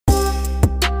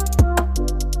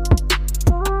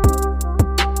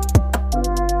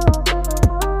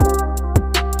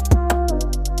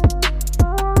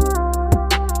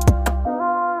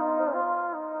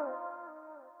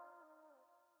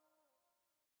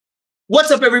What's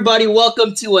up, everybody?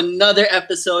 Welcome to another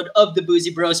episode of the Boozy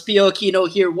Bros. Pio Aquino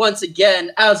here once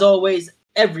again, as always,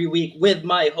 every week with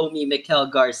my homie Mikel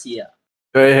Garcia.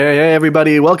 Hey,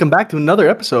 everybody. Welcome back to another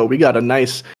episode. We got a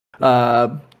nice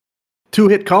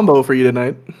two-hit combo for you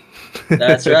tonight.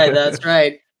 That's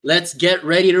right. Let's get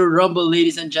ready to rumble,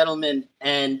 ladies and gentlemen.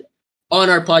 And on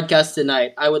our podcast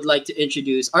tonight, I would like to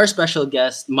introduce our special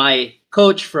guest, my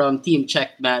coach from Team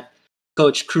Checkmat,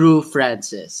 Coach Crew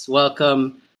Francis.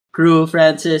 Welcome, Crew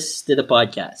Francis, to the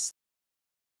podcast.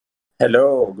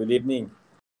 Hello, good evening.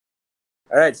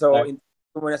 All right, so intro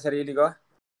muna sarili ko.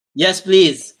 Yes,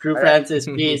 please. Crew All right.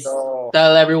 Francis, please So,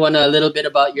 tell everyone a little bit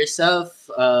about yourself.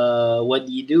 What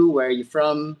do you do? Where are you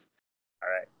from?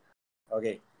 all right.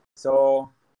 Okay.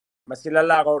 So, mas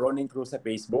kilala ako Ronin Crew sa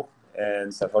Facebook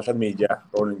and sa social media,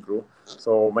 Ronin Crew.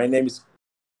 So, my name is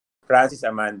Francis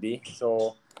Amandi.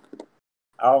 So,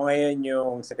 ako ngayon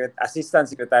yung Assistant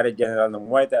Secretary General ng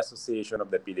Muay Thai Association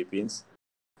of the Philippines.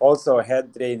 Also,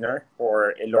 head trainer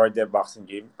for Elorde Boxing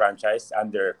Gym franchise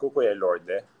under Kukoy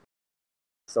Elorde.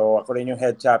 So, ako rin yung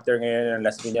head chapter ngayon ng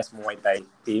Las Piñas Muay Thai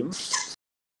team.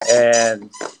 And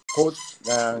coach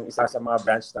ng isa sa mga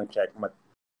branch ng Checkmat,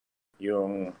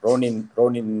 yung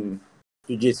Ronin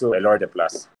Jiu-Jitsu Elorde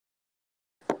Plus.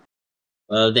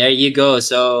 Well, there you go.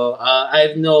 So,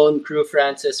 I've known Crew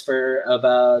Francis for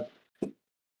about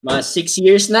 6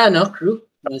 years na, no, Crew?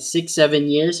 6-7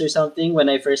 years or something when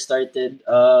I first started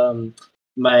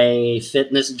my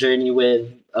fitness journey with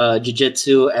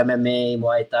Jiu-Jitsu, MMA,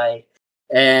 Muay Thai.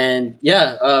 And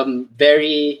yeah,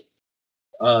 very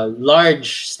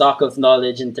large stock of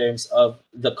knowledge in terms of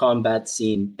the combat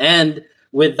scene. And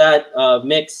with that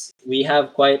mix, we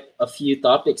have quite a few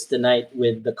topics tonight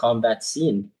with the combat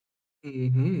scene.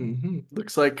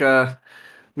 Looks like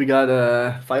we got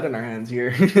a fight on our hands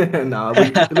here. No,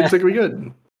 it looks like we're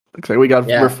good. Looks like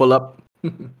we're full up.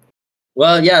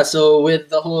 Well, yeah. So with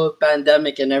the whole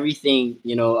pandemic and everything,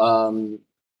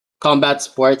 combat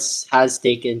sports has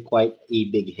taken quite a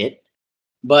big hit.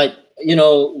 But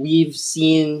we've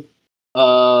seen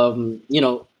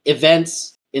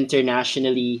events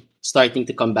internationally starting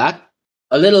to come back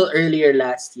a little earlier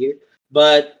last year.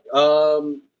 But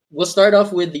we'll start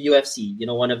off with the UFC,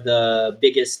 one of the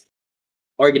biggest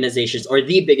organizations or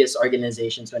the biggest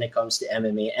organizations when it comes to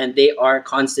MMA, and they are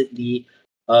constantly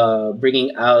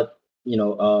bringing out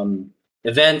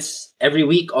events every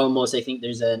week almost. I think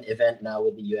there's an event now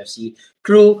with the UFC.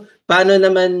 Crew, paano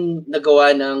naman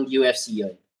nagawa ng UFC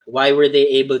yun? Why were they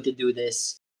able to do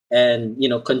this and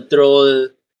control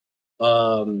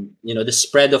the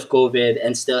spread of COVID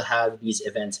and still have these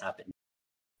events happen?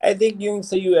 I think yung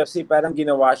sa UFC parang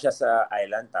ginawa siya sa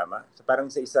island, tama? So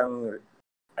parang sa isang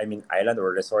island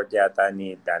or resort yata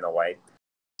ni Dana White.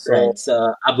 So, right,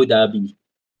 sa Abu Dhabi.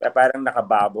 Parang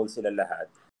nakabubble sila lahat.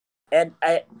 And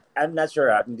I'm not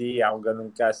sure, hindi ako ganun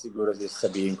ka siguro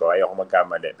sabihin ko, ayoko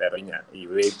magkamali. Pero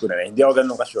i-wave ko na. Hindi ako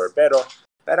ganun ka sure. Pero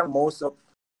parang most of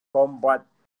combat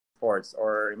sports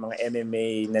or mga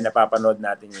MMA na napapanood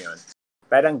natin ngayon,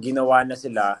 parang ginawa na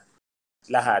sila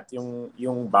lahat,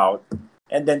 yung bout.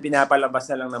 And then pinapalabas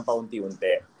na lang ng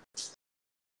paunti-unti.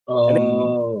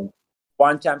 Oh.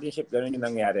 One championship, ganun yung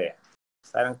nangyari.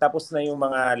 Parang tapos na yung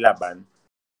mga laban.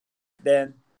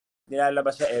 Then,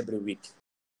 nilalabas siya every week.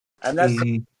 I'm not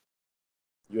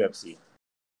UFC.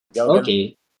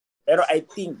 Okay. Pero I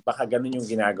think baka ganun yung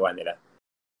ginagawa nila.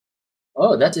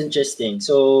 Oh, that's interesting.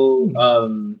 So,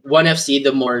 ONE FC, the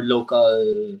more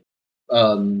local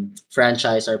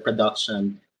franchise or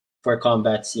production for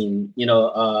combat scene,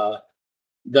 the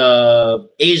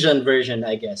Asian version,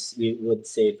 I guess we would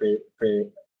say for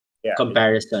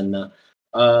comparison na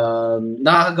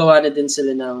nakakagawa na din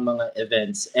sila ng mga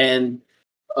events. And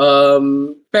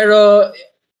pero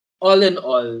all in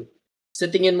all, sa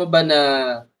tingin mo ba na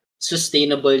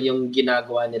sustainable yung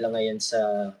ginagawa nila ngayon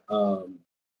sa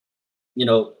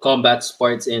combat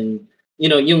sports and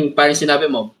yung parang sinabi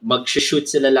mo, mag-shoot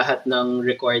sila lahat ng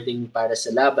recording para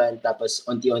sa laban tapos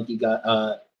unti-unti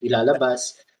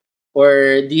ilalabas?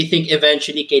 Or do you think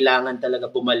eventually kailangan talaga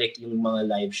bumalik yung mga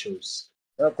live shows?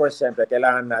 Of course, syempre,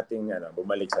 kailangan nating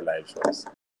bumalik sa live shows.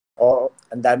 O,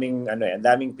 ang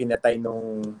daming pinatay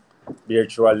nung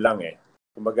virtual lang eh.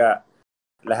 Kumbaga,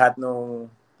 lahat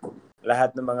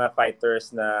ng mga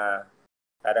fighters na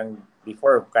parang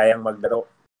before kayang maglaro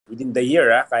within the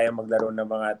year, kayang maglaro ng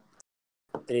mga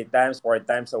 3 times, 4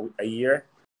 times a year.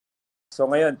 So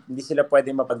ngayon, hindi sila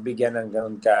pwedeng mapagbigyan ng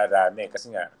ganun karami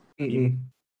kasi nga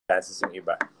chances yung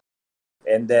iba.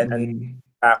 And then ang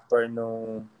factor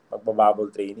nung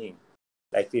magbabubble training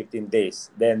like 15 days.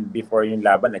 Then before yung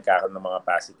laban, nagkakaroon ng mga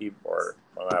positive or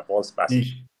mga false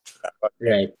positive.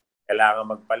 Right.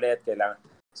 kailangan magpalit,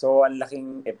 So, ang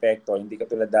laking epekto. Hindi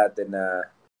katulad dati na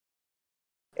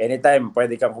anytime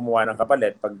pwede kang kumuha ng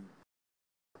kapalit pag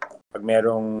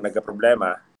merong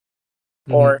nagka-problema.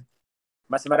 Or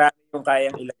mas marami yung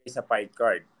kayang ilagay sa fight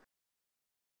card.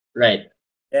 Right.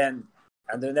 And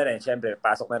andun na rin, syempre,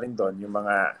 pasok na rin doon yung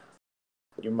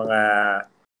mga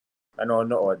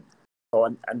nanonood. So,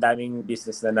 ang daming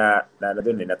business na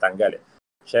doon natanggal eh.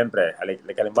 Syempre,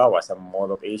 halimbawa sa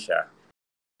Mall of Asia,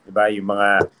 'di ba, yung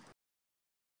mga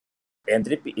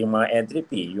entry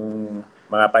fee, yung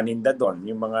mga paninda doon,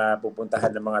 yung mga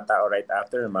pupuntahan ng mga tao right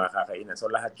after, mga kakainan. So,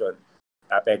 lahat 'yon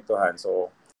apektuhan.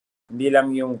 So, hindi lang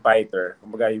yung fighter,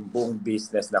 kumbaga yung buong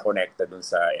business na connected dun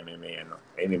sa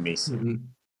MMAs.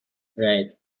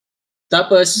 Right.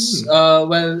 Tapos,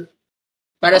 well,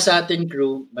 para sa atin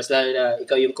crew, mas lalo na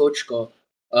ikaw yung coach ko,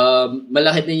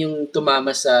 malaki din yung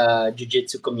tumama sa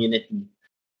jiu-jitsu community.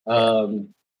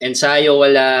 Ensayo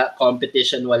wala,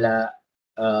 competition wala.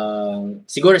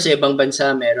 Siguro sa ibang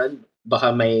bansa meron,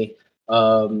 baka may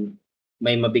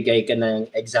mabigay ka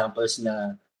ng examples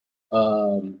na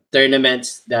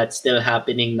tournaments that's still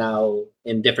happening now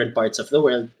in different parts of the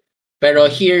world. Pero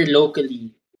here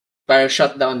locally, parang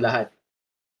shut down lahat.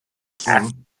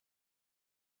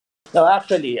 No,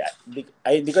 actually,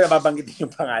 hindi ko na babanggitin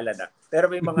yung pangalan na. Pero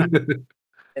may mga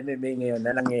MMA ngayon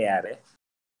na nangyayari.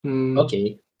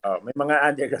 Okay. May mga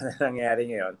underground na nangyayari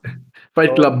ngayon.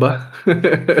 Fight Club ba?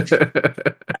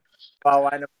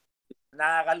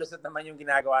 Nakakalusot naman yung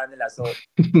ginagawa nila. So,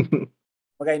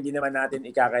 hindi naman natin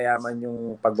ikakayaman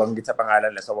yung pagbanggit sa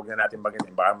pangalan nila. So, wag na natin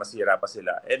banggitin. Baka masira pa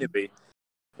sila. Anyway,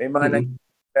 may mga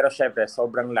pero syempre,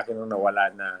 sobrang laki nung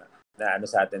nawala na ano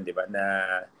sa atin, di ba? Na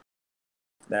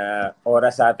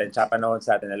oras sa atin, tsaka panahon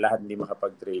sa atin na lahat hindi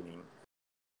makapag-training.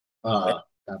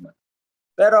 Tama.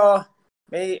 Pero,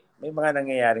 may mga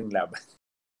nangyayaring laban.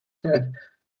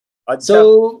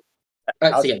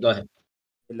 Sige, go ahead.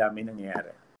 May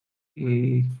nangyayari.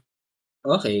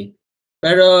 Okay.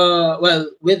 Pero,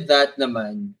 well, with that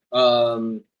naman,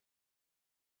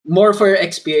 more for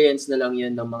experience na lang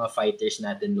yun ng mga fighters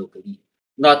natin locally.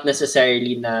 Not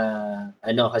necessarily na,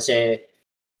 kasi,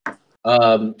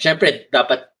 syempre,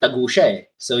 dapat tagu siya eh.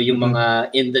 So, yung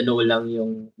mga in the know lang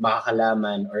yung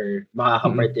makakalaman or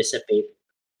makaka-participate.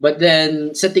 But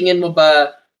then, sa tingin mo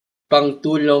ba,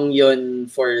 pangtulong yun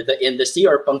for the industry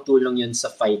or pangtulong yun sa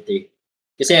fighter?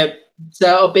 Kasi,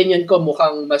 sa opinion ko,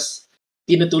 mukhang mas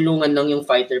tinutulungan lang yung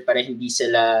fighter para hindi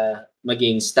sila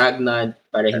maging stagnant,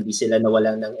 para hindi sila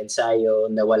nawalan ng ensayo,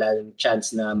 nawalan ng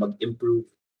chance na mag-improve.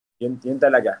 Yun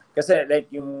talaga. Kasi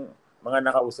like yung mga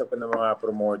nakausap ko ng mga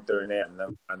promoter na yan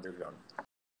ng underground,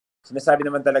 sinasabi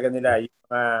naman talaga nila yung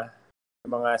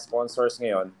mga sponsors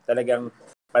ngayon talagang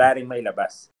wala rin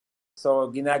mailabas. So,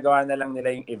 ginagawa na lang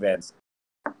nila yung events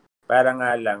para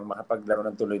nga lang makapaglaro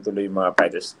ng tuloy-tuloy yung mga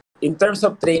fighters. In terms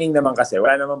of training naman kasi,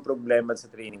 wala namang problema sa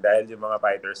training dahil yung mga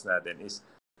fighters natin is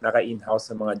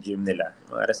naka-in-house sa mga gym nila,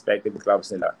 mga respective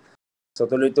clubs nila. So,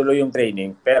 tuloy-tuloy yung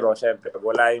training. Pero, syempre, pag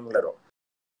wala yung laro,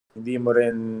 hindi mo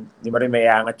rin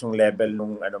may angat yung level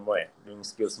nung yung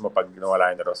skills mo pag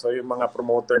nawala yung laro. So, yung mga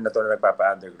promoter na to na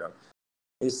nagpapa-underground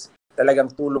is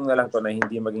talagang tulong na lang to na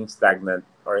hindi maging stagnant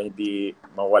or hindi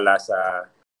mawala sa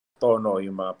tono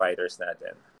yung mga fighters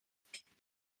natin.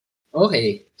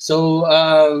 Okay. So,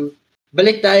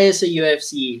 balik tayo sa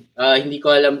UFC. Hindi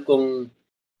ko alam kung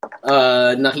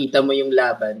nakita mo yung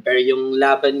laban, pero yung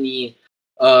laban ni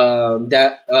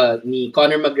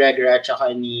Conor McGregor at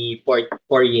saka ni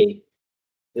Poirier.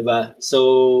 Diba?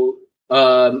 So,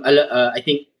 I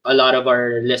think a lot of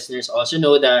our listeners also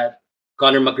know that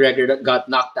Conor McGregor got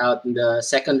knocked out in the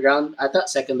second or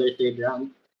third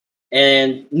round.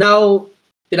 And now,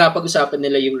 pinapag-usapan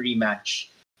nila yung rematch.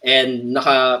 And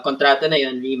naka-kontrata na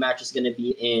yun, rematch is gonna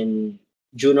be in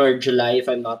June or July if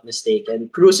I'm not mistaken.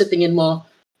 Cruz, sa tingin mo,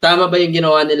 tama ba yung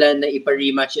ginawa nila na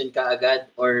ipa-rematch yun kaagad?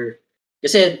 Or,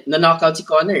 kasi na-knockout si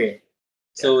Conor eh.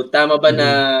 So, tama ba na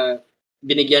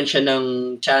binigyan siya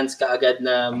ng chance kaagad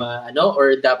na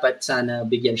or dapat sana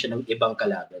bigyan siya ng ibang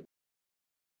kalaban?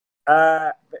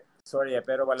 Sorry,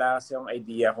 pero wala kasi yung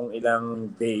idea kung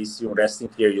ilang days yung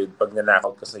resting period pag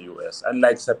na-knockout ka sa US.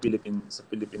 Unlike sa Philippine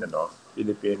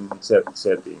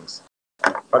settings.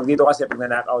 Pag dito kasi pag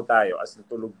na-knockout tayo, as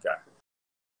natulog ka,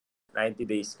 90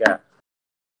 days ka.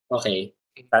 Okay.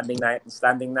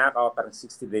 Standing knockout, parang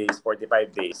 60 days,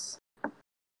 45 days.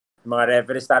 Mga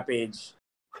referee stoppage,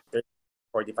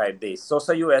 45 days. So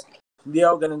sa US, hindi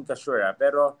ako ganun ka-sure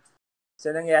pero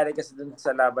sa nangyari kasi dun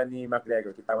sa laban ni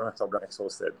McGregor, kita mo na sobrang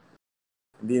exhausted.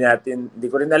 Hindi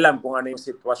ko rin alam kung ano yung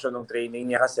sitwasyon ng training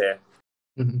niya kasi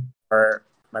or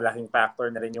malaking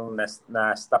factor na rin yung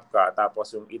na-stop ka,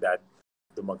 tapos yung edad,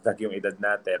 dumagdag yung edad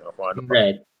natin, o kung ano pa.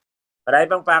 Right. Marami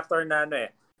pang factor na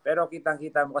pero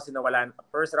kitang-kita mo kasi na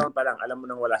first round pa lang, alam mo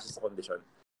nang wala siya sa kondisyon.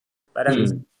 Parang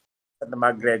isa na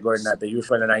McGregor na the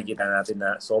usual na nakikita natin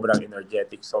na sobrang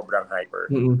energetic, sobrang hyper.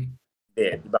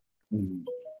 Diba?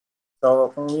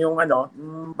 So, kung yung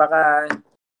baka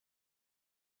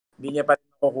hindi niya pa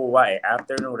makukuha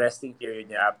after nung resting period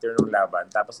niya, after nung laban,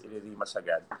 tapos i-rematch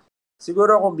agad.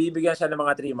 Siguro kung bibigyan siya ng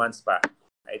mga 3 months pa,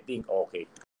 I think okay.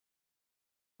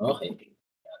 Okay.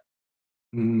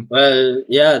 Well,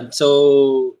 yeah,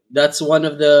 so that's one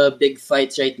of the big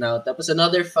fights right now. Tapos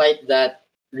another fight that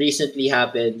recently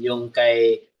happened, yung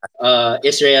kay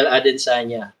Israel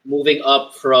Adesanya, moving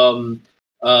up from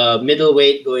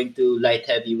middleweight going to light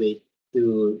heavyweight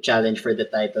to challenge for the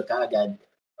title kaagad.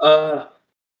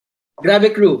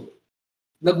 Grabe, crew.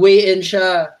 Nag-weigh in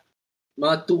siya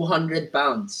mga 200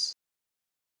 pounds.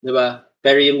 Diba?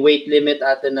 Pero yung weight limit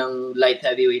ata ng light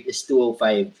heavyweight is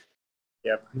 205.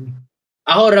 Yep.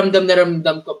 Ako ramdam na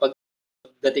ramdam ko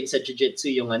pagdating sa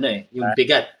jiu-jitsu yung yung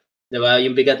bigat. Diba?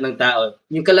 Yung bigat ng tao.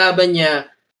 Yung kalaban niya,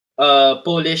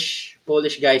 Polish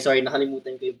guy, sorry,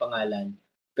 nakalimutan ko yung pangalan.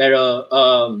 Pero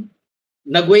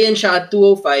nag-weigh in siya at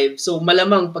 205, so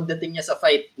malamang pagdating niya sa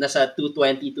fight, nasa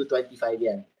 220, 225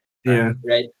 yan. Yeah.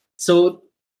 Right? So,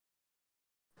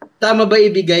 tama ba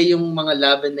ibigay yung mga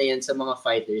laban na yan sa mga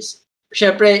fighters?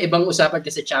 Siyempre, ibang usapan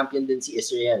kasi champion din si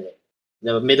Israel.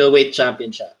 The middleweight champion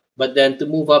siya. But then to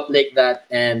move up like that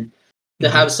and to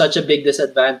have such a big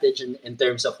disadvantage in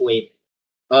terms of weight,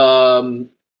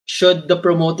 should the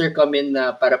promoter come in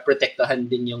para protektahan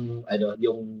din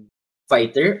yung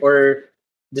fighter, or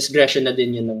discretion na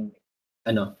din yun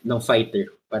ng fighter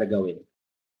para gawin?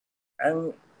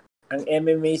 Ang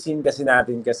MMA scene kasi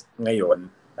natin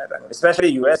ngayon, parang,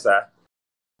 especially US,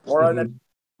 more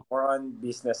on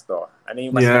business to. Ano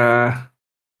yung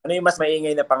mas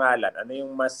maingay na pangalan? Ano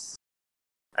yung mas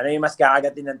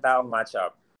kakagatin ng taong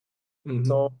matchup?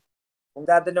 So, kung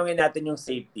tatanungin natin yung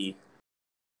safety,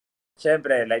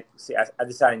 syempre, like si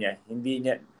Adesanya,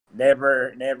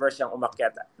 never siyang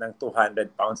umakyat ng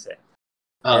 200 pounds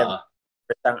Never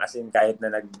siyang, as in, kahit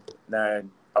na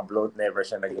nag-upload, never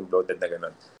siyang naging bloated na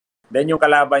ganun. Then yung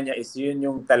kalaban niya is yun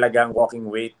yung talagang walking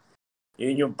weight.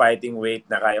 Yun yung fighting weight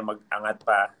na kaya mag-angat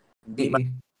pa. Hindi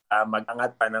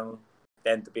mag-angat pa ng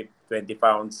 10 to 20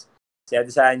 pounds. Si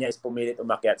Adesanya is pumilit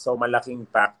umakyat. So malaking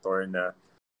factor na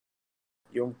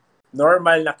yung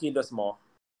normal na kilos mo,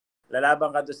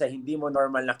 lalaban ka doon sa hindi mo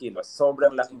normal na kilos.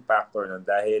 Sobrang laking factor nun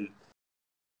dahil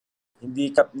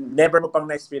never mo pang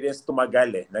na-experience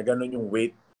tumagal na ganun yung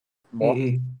weight mo.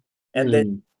 And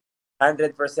then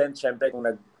 100% syempre kung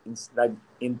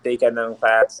nag-intake ka ng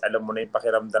fats, alam mo na yung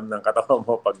pakiramdam ng katawan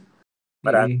mo pag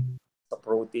marami sa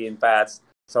protein, fats,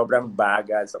 sobrang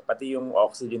bagal. So, pati yung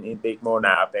oxygen intake mo,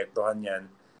 naapektuhan yan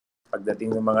pagdating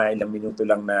ng mga ilang minuto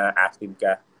lang na active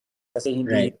ka. Kasi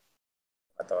hindi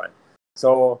katawan.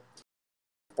 So,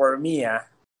 for me,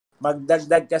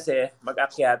 magdagdag kasi,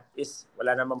 mag-akyat is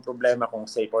wala namang problema kung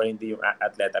safe or hindi yung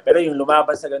atleta. Pero yung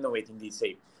lumaban sa ganung weight, hindi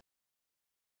safe.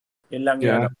 Yun lang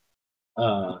yun.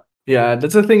 Yeah,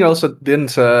 that's the thing also din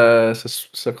sa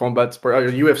combat sport, or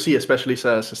UFC especially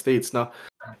sa States, no?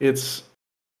 It's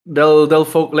they'll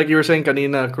like you were saying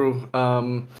kanina, crew,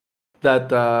 that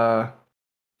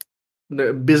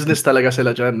the business talaga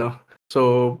sila dyan, no?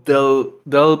 So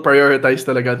they'll prioritize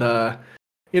talaga na,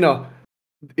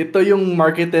 ito yung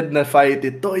marketed na fight,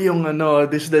 ito yung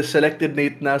this is the selected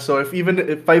weight na, so if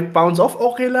 5 pounds off,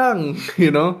 okay lang,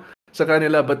 sa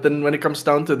kanila. But then when it comes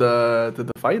down to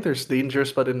the fighters,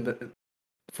 dangerous pa rin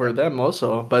for them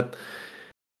also. But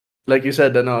like you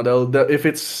said,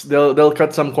 they'll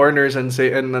cut some corners and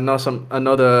say and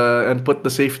put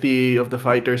the safety of the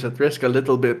fighters at risk a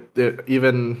little bit,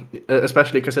 even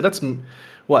especially because that's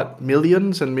what,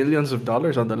 millions and millions of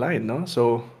dollars on the line, no?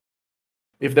 So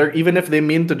if they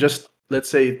mean to just, let's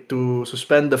say, to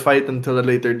suspend the fight until a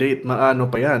later date,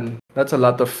 maano pa yan. That's still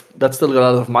a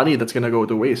lot of money that's gonna go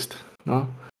to waste, no?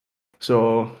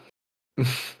 So,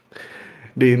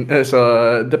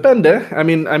 depende. I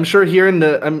mean, I'm sure here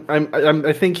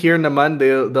I think here naman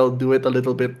they'll do it a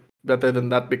little bit better than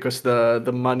that because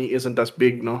the money isn't as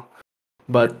big, no?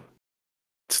 But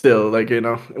still, like,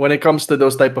 when it comes to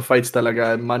those type of fights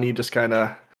talaga, money just kind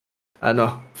of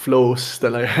flows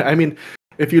talaga. I mean,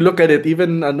 if you look at it,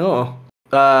 even yung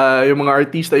mga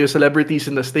artista, yung celebrities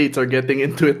in the States are getting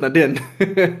into it na din.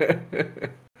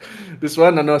 This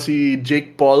one, si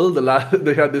Jake Paul,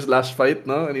 they had this last fight,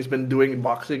 no? And he's been doing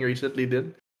boxing recently,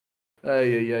 din.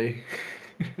 Ay.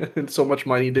 So much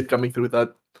money did coming through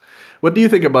that. What do you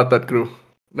think about that, crew?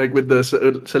 Like with the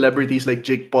celebrities like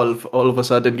Jake Paul all of a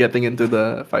sudden getting into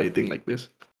the fighting like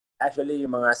this. Actually,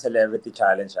 yung mga celebrity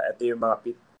challenge, ito yung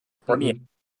mga for me,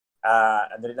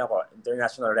 ano rin ako,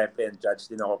 international referee and judge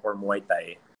din ako for Muay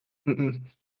Thai.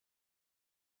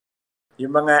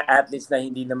 Yung mga athletes na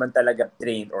hindi naman talaga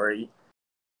trained or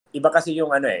iba kasi yung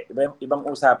ibang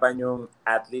usapan yung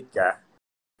athlete ka,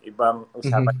 ibang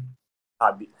usapan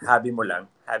hobby mo lang,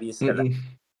 hobbyist ka lang.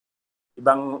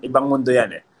 Ibang mundo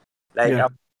yan eh. Like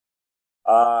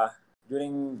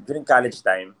during college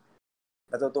time,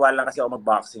 natutuwa lang kasi ako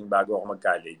mag-boxing bago ako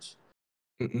mag-college.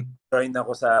 Join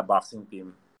ako sa boxing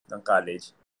team ng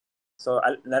college. So,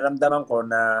 naramdaman ko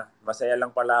na masaya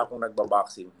lang pala akong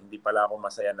nagba-boxing. Hindi pala ako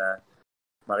masaya na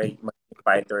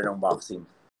mag-fighter ng boxing.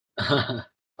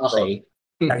 Okay.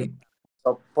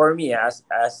 So, for me, as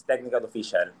technical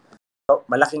official, so,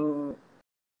 malaking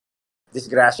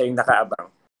disgrasya yung nakaabang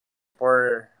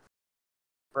for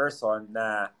person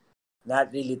na not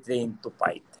really trained to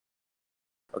fight.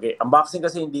 Okay, ang boxing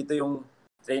kasi hindi ito yung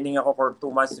training ako for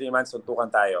 2 months, 3 months, suntukan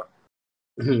tayo.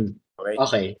 Okay?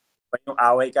 Okay. Yung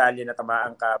away ka,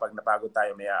 natamaan ka, pag napagod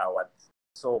tayo, may aawat.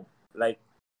 So, like,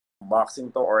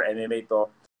 boxing to or MMA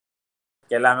to,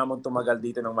 kailangan mong tumagal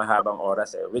dito ng mahabang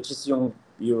oras eh. Which is yung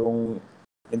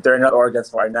internal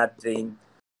organs mo are not trained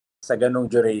sa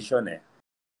ganong duration eh.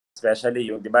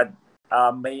 Especially yung, di ba,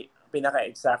 may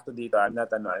pinaka-exacto dito,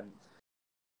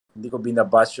 hindi ko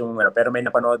binabas yung, pero may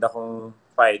napanood akong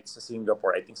fight sa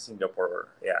Singapore, I think Singapore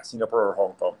or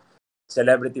Hong Kong.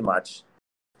 Celebrity match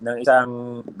ng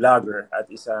isang vlogger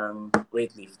at isang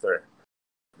weightlifter.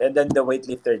 And then the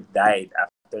weightlifter died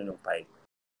after yung fight.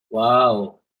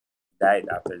 Wow. Died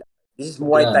after that. This is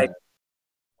Muay Thai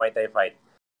fight.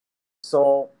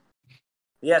 So,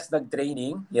 yes,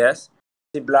 nag-training. Yes.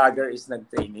 Si vlogger is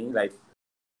nag-training, like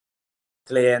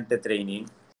cliente training.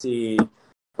 Si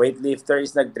weightlifter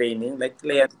is nag-training, like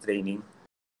client training.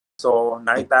 So,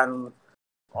 nakita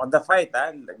on the fight,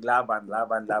 laban.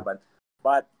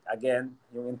 But, again,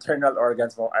 yung internal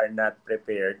organs mo are not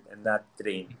prepared and not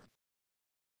trained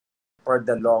for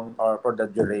the long or for the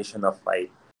duration of fight.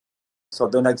 So,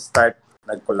 doon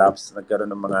nag-collapse,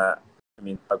 nagkaroon ng mga,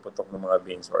 pagputok ng mga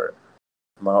veins or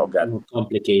mga ugat.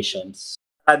 Complications.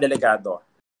 Delikado.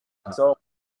 So,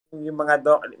 yung mga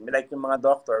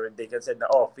doctor, they can say na,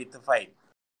 fit to fight.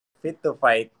 Fit to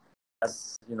fight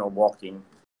as, walking.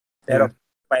 Pero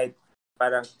fight,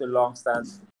 parang to long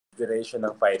stance duration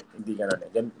ng fight, hindi gano'n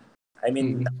eh.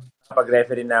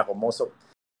 Pag-referee na ako, most of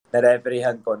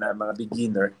na-refereehan ko na mga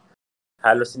beginner,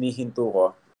 halos sinihinto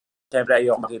ko. Siyempre,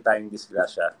 ayoko makita yung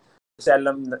disgrasya. Kasi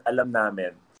alam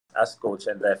namin, as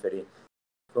coach and referee,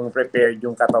 kung prepared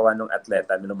yung katawan ng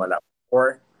atleta na lumalap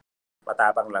or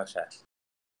matapang lang siya.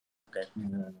 Okay.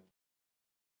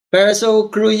 Pero so,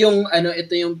 crew,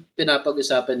 ito yung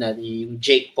pinapag-usapan natin, yung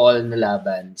Jake Paul na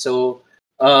laban. So,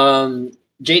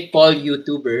 Jake Paul,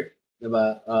 YouTuber,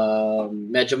 diba?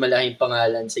 Medyo malaking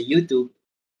pangalan sa YouTube.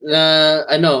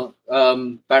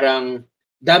 Parang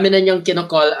dami na niyang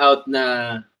kino-call out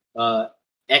na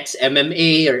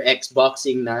ex-MMA or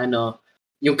ex-boxing na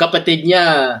yung kapatid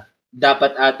niya,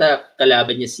 dapat ata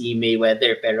kalaban niya si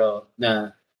Mayweather, pero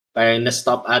parang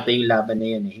na-stop ata yung laban na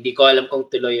yun eh. Hindi ko alam kung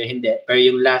tuloy o hindi. Pero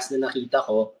yung last na nakita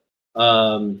ko,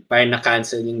 parang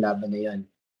na-cancel yung laban na yun.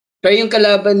 Pero yung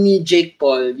kalaban ni Jake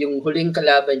Paul, yung huling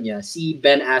kalaban niya, si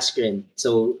Ben Askren.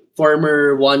 So,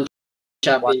 former One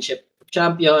Championship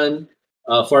champion,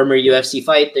 former UFC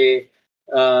fighter.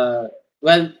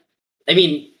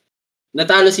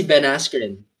 Natalo si Ben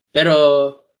Askren. Pero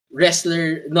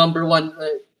wrestler number one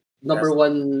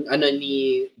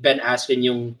ni Ben Askren,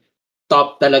 yung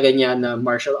top talaga niya na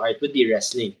martial art would be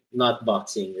wrestling, not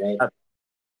boxing, right?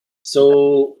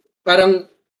 So, parang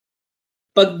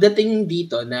pagdating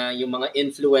dito na yung mga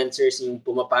influencers yung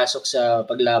pumapasok sa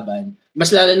paglaban,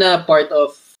 mas lalo na part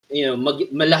of,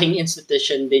 malaking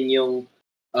institution din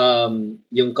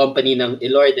yung company ng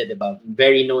Elorde, diba?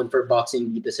 Very known for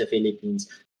boxing dito sa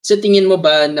Philippines. So, tingin mo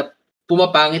ba na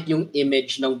pumapangit yung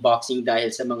image ng boxing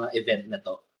dahil sa mga event na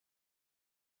to?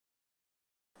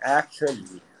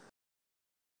 Actually,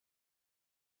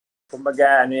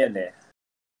 kumbaga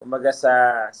kumbaga sa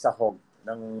sahog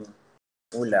ng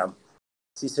ulam,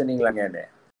 seasoning lang yan eh.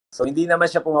 So, hindi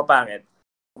naman siya pumapangit.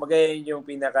 Kumbaga yun yung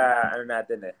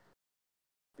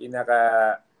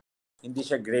hindi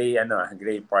siya gray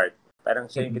part. Parang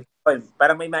siya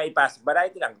parang may maipasok.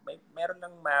 Variety lang. Meron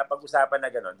lang mapag-usapan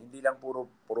na gano'n. Hindi lang puro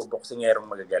boxingerong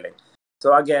magagaling.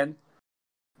 So again,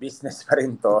 business pa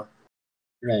rin to.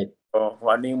 Right. So, kung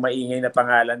ano yung maingay na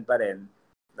pangalan pa rin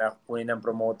na kunin ng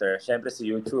promoter, syempre si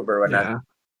YouTuber, wala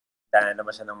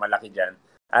naman siya ng malaki dyan.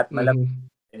 At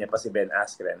Kanya pa si Ben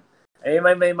Askren.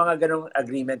 May mga ganong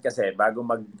agreement kasi bago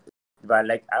diba,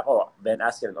 like ako, Ben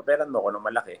Askren, operan mo ako ng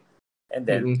malaki. And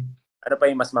then, ano pa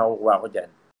yung mas makukuha ko dyan?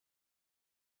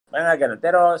 Mga ganon.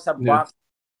 Pero sa box,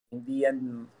 hindi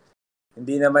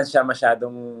naman siya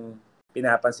masyadong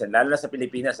pinapansin. Lalo na sa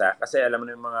Pilipinas, kasi alam mo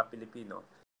na yung mga Pilipino,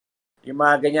 yung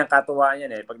mga ganyang katuwaan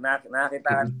yan pag nakakita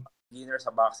ka ng beginner sa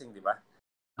boxing, di ba?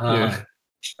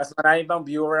 Mas marami pang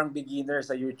viewer ang beginner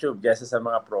sa YouTube kaysa sa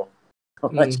mga pro.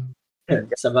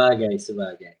 Sabagay.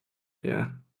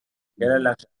 Yeah. Ganun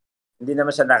lang siya. Hindi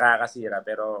naman siya nakakasira,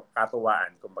 pero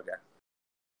katuwaan, kumbaga.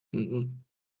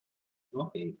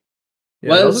 Okay. Yeah,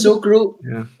 well, so crew...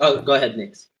 Yeah. Oh, go ahead,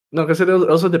 Nix. No, kasi it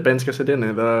also depends kasi din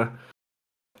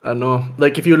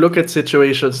like if you look at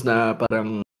situations na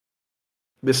parang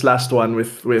this last one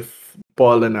with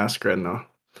Paul and Askren, no?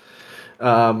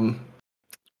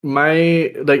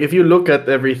 Like if you look at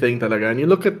everything talaga, and you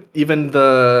look at even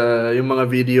yung mga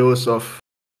videos of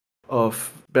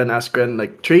Ben Askren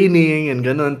like training and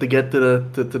ganon to get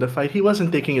to the fight, he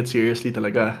wasn't taking it seriously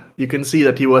talaga. You can see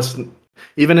that he wasn't,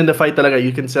 even in the fight talaga,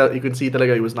 you can see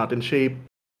talaga he was not in shape.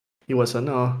 He was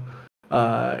and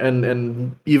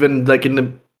even like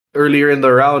earlier in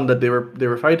the round that they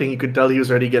were fighting, you could tell he was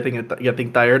already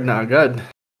getting tired na agad.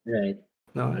 Right.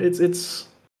 No, it's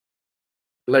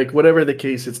like whatever the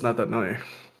case, it's not that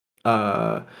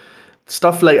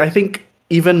stuff like, I think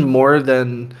even more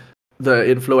than the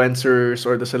influencers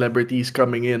or the celebrities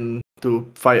coming in to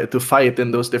fight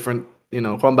in those different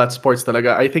combat sports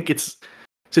talaga, I think it's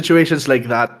situations like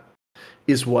that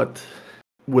is what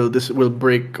will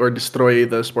break or destroy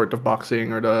the sport of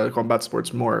boxing or the combat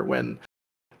sports more when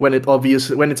it's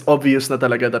obvious na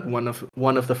talaga that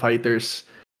one of the fighters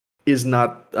is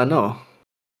not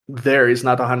is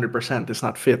not 100%, is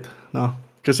not fit, no,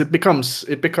 because it becomes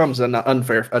an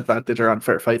unfair advantage or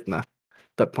unfair fight na at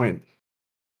that point.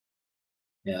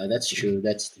 Yeah, that's true.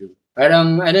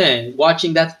 Parang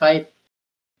watching that fight,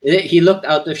 he looked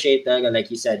out of shape talaga,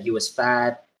 like you said. He was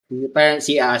fat. Parang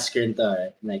si Askren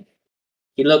to, like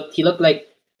he looked like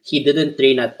he didn't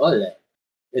train at all.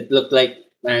 It looked like,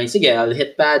 sige, I'll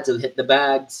hit pads, I'll hit the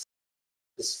bags.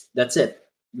 That's it.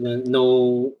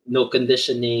 No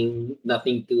conditioning,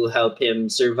 nothing to help him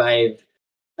survive.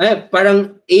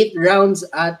 Parang 8 rounds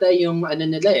ata yung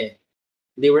nila .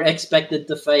 They were expected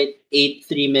to fight 8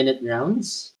 3-minute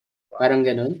rounds. Parang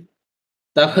ganun.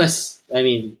 Tapos,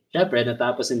 syempre,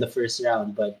 natapos in the first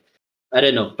round. But, I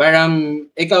don't know. Parang,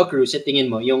 ikaw, Cruz, sa tingin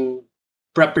mo, yung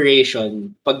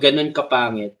preparation, pag ganun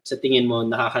kapangit, sa tingin mo,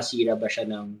 nakakasira ba siya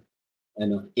ng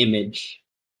image?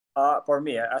 For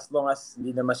me, as long as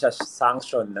hindi naman siya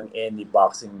sanction ng any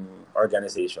boxing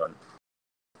organization,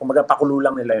 kumbaga pakulo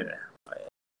lang nila yun .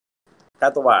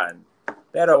 Katuwaan.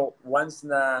 Pero once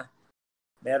na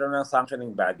meron ng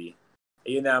sanctioning body,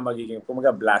 yun na magiging kumbaga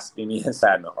blasphemy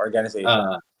sa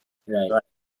organization. Right.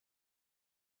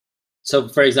 So,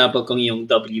 for example, kung yung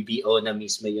WBO na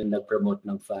mismo yung nag-promote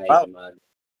ng fight,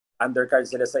 undercard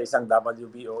sila sa isang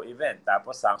WBO event,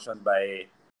 tapos sanctioned by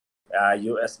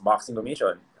US Boxing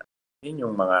Commission. Yun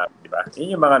yung mga, di ba?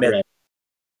 Yun yung mga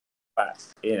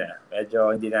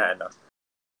medyo hindi na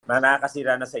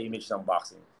nakakasira na sa image ng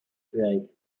boxing. Right.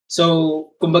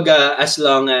 So, kumbaga, as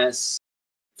long as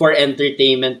for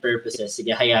entertainment purposes, sige,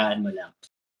 hayaan mo lang.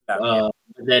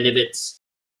 Then if it's,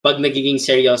 pag nagiging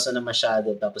seryoso na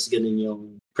masyado, tapos ganun yung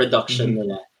production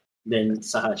nila, then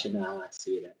saka siya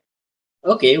nakakasira.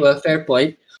 Okay, well, fair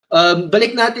point.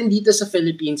 Balik natin dito sa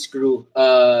Philippines, Crew.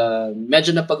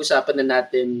 Medyo napag-usapan na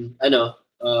natin,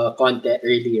 konti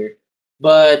earlier.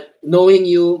 But knowing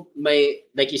you,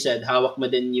 like you said, hawak mo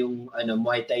din yung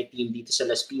Muay Thai team dito sa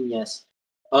Las Piñas.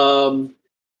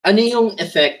 Ano yung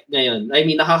effect ngayon?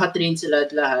 Nakaka-train sila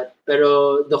at lahat,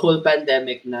 pero the whole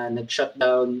pandemic na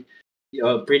nag-shutdown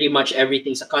pretty much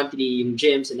everything sa country, yung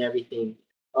gyms and everything.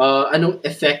 Anong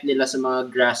effect nila sa mga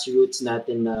grassroots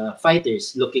natin na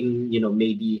fighters looking,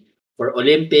 maybe for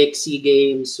Olympics, SEA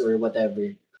Games, or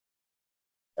whatever?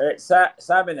 Sa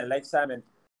amin, like sa amin,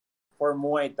 for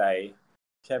Muay Thai,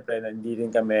 syempre, hindi rin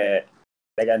kami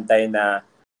nagantay na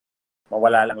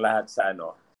mawala lang lahat sa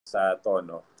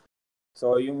tono.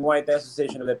 So, yung Muay Thai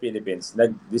Association of the Philippines,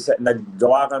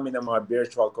 naggawa kami ng mga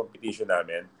virtual competition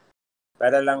namin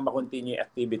para lang makontinue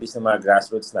activities ng mga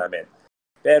grassroots namin.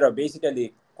 Pero basically,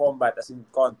 combat as in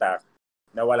contact,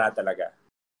 nawala talaga.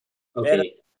 Okay. Pero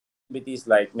activities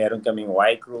like meron kaming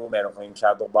Y Crew, meron kaming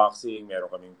shadow boxing, meron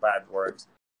kaming pad works.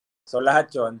 So lahat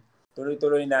yon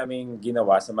tuloy-tuloy naming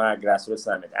ginawa sa mga grassroots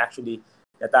namin. Actually,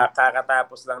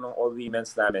 kakatapos lang ng all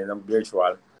women's namin ng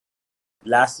virtual.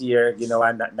 Last year,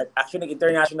 ginawa na, actually,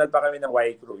 international pa kami ng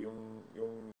Y Crew,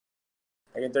 yung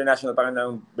International pa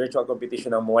ng virtual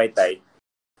competition ng Muay Thai,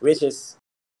 which is,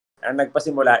 ang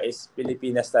nagpasimula is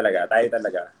Pilipinas talaga, tayo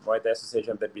talaga, Muay Thai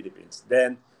Association of the Philippines.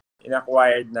 Then,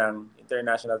 inacquired ng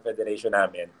International Federation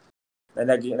namin na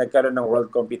nagkaroon ng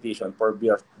world competition for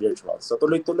virtual. So,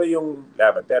 tuloy-tuloy yung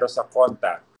laban. Pero sa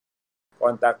contact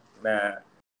na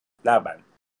laban,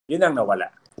 yun ang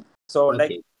nawala. So,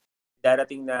 like,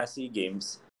 darating na SEA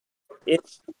Games,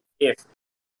 if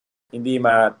hindi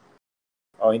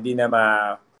na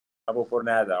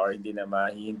mapupurnada or hindi na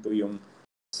mahihinto yung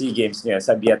SEA Games niya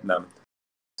sa Vietnam.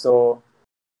 So,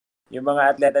 yung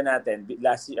mga atleta natin,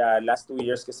 last 2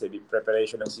 years kasi,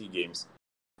 preparation ng SEA Games,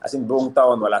 as in buong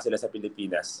taon, wala sila sa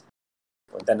Pilipinas.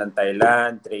 Punta ng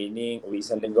Thailand, training, uwi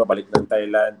isang linggo, balik ng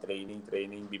Thailand, training.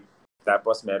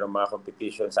 Tapos, meron mga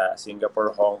competition sa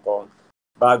Singapore, Hong Kong,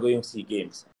 bago yung SEA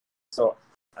Games. So,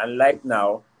 unlike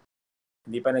now,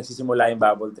 hindi pa nagsisimula yung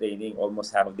bubble training,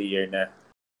 almost half of the year na.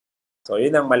 So,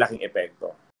 yun ang malaking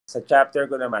epekto. Sa chapter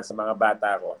ko naman, sa mga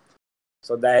bata ko,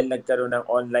 so dahil nagkaroon ng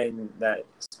online na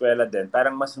eskwela din,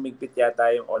 parang mas humigpit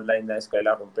yata yung online na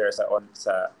eskwela compare sa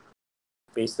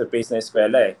face-to-face na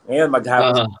eskwela eh. Ngayon,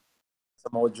 maghapon sa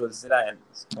modules nila and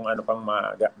kung ano pang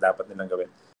dapat nilang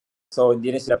gawin. So, hindi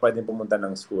na sila pwedeng pumunta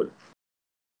ng school.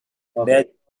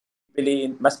 Okay.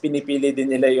 Then, mas pinipili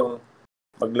din nila yung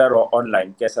maglaro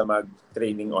online kaysa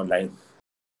mag-training online.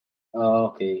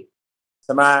 Okay.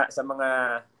 Sa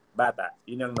mga bata,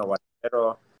 yun ang nawala.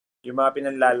 Pero yung mga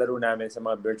pinanlalaro namin sa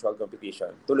mga virtual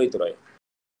competition, tuloy-tuloy.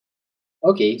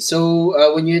 Okay, so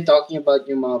when you're talking about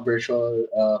yung mga virtual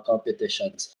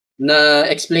competitions,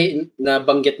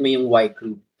 banggit mo yung Y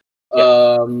Crew.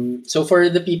 So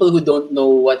for the people who don't know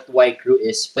what Y Crew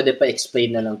is, pwede pa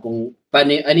explain na lang kung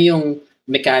ano yung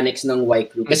mechanics ng Y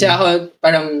Crew. Kasi ako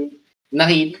parang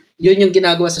yun yung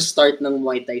ginagawa sa start ng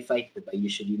Muay Thai fight, diba?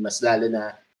 Usually, mas lalo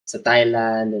na sa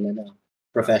Thailand and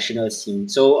professional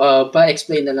scene. So,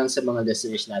 pa-explain na lang sa mga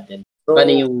listeners natin,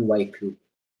 paano yung Y Crew?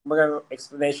 Mga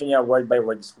explanation niya word by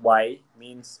word is Y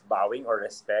means bowing or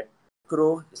respect.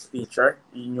 Crew is teacher.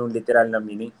 Yun yung literal na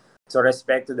meaning. So,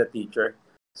 respect to the teacher.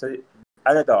 So,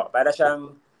 para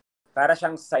siyang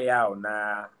sayaw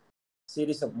na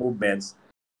series of movements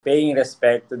paying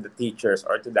respect to the teachers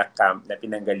or to the camp na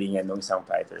pinanggalingan ng isang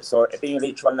fighter. So, ito yung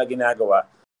ritual na ginagawa.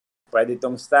 Pwede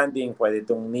itong standing, pwede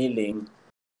itong kneeling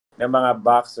ng mga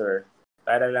boxer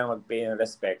para lang mag-pay ng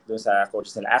respect doon sa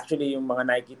coach nila. Actually, yung mga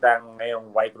nakikita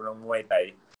ngayong Y Crew ng Muay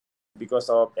Thai, because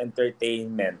of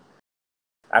entertainment,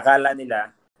 akala nila,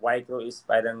 Y Crew is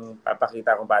parang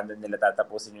papakita kung paano nila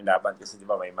tatapusin yung laban kasi di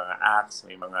ba may mga axe,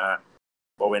 may mga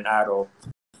bow and arrow.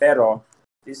 Pero,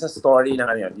 it's a story ng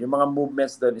ano yun. Yung mga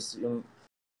movements doon is yung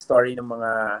story ng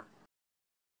mga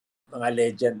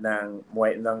legend ng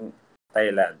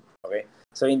Thailand. Okay?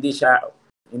 So hindi siya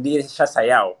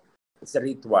sayaw. It's a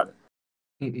ritual.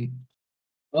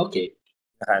 Okay.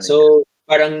 So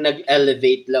parang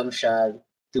nag-elevate lang siya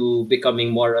to becoming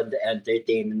more on the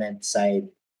entertainment side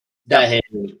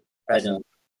dahil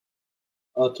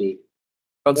okay.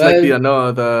 Sounds like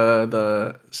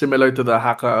the similar to the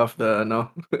haka of the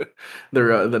the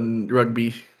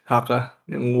rugby haka,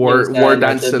 yung war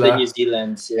dance sila. The New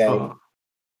Zealand, right?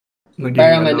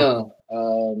 Parang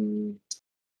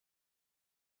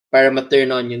para ma-turn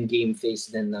on yung game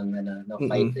face din ng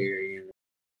fighter.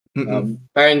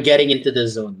 Parang getting into the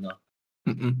zone, no?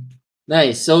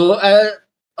 Nice. So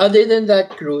other than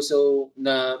that crew, so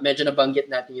na medyo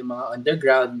nabanggit natin yung mga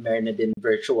underground, meron na din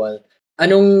virtual.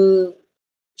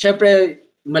 Syempre,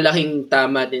 malaking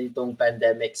tama din tong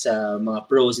pandemic sa mga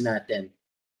pros natin.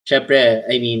 Syempre,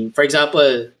 I mean, for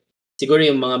example, siguro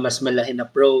yung mga mas malaki na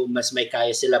pro, mas may kaya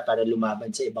sila para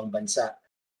lumaban sa ibang bansa.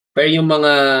 Pero yung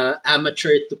mga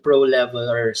amateur to pro level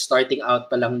or starting out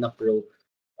pa lang na pro,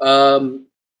 ang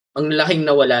laking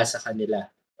nawala sa kanila.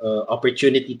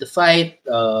 Opportunity to fight,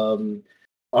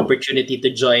 opportunity to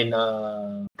join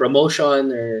promotion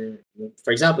or,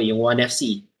 for example, yung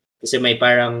 1FC. Kasi may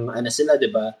parang sila,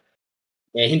 'di ba?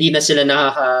 Hindi na sila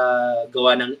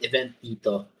nakakagawa ng event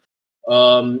dito.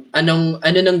 Ano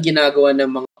nang ginagawa ng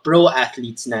mga pro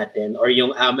athletes natin or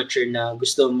yung amateur na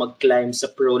gusto mag-climb sa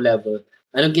pro level?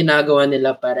 Anong ginagawa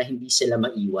nila para hindi sila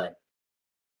maiwan?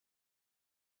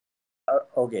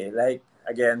 Okay, like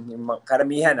again, yung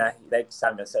karamihan like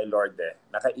sa amin sa Ilorde,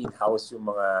 naka-in-house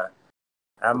yung mga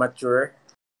amateur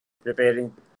preparing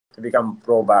to become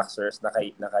pro boxers,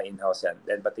 naka-in-house yan.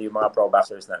 Then pati yung mga pro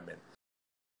boxers namin.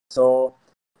 So,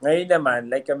 ngayon naman,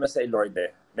 like kami sa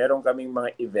Ilorde, meron kaming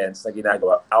mga events na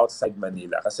ginagawa outside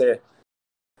Manila. Kasi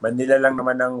Manila lang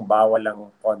naman ang bawal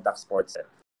ang contact sports.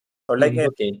 So, like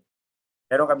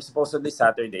meron kami supposedly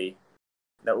Saturday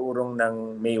na urong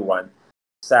ng May 1.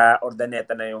 sa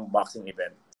Ordaneta na yung boxing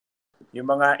event. Yung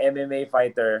mga MMA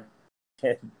fighter,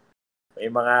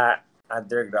 yung mga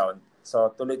underground,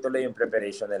 so tuloy-tuloy yung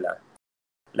preparation nila.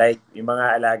 Like, yung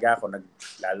mga alaga ko,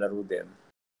 naglalaro din.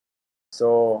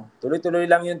 So, tuloy-tuloy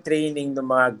lang yung training ng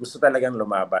mga gusto talagang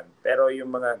lumaban. Pero yung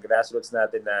mga grassroots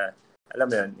natin na, alam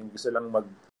mo yun, yung gusto lang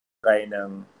mag-try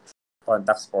ng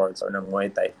contact sports o ng Muay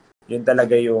Thai, yun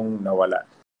talaga yung nawala.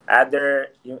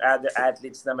 Yung other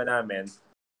athletes naman namin,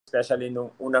 especially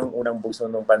nung unang-unang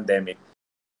bugso nung pandemic,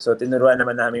 so tinuruan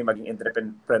naman namin maging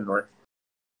entrepreneur.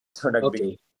 So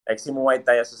like si Muay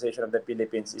Thai Association of the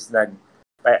Philippines is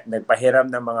nagpahiram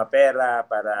ng mga pera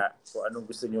para kung anong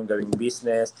gusto niyong gawing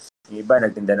business. Yung iba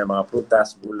nagtinda ng mga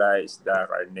prutas, gulay, isda,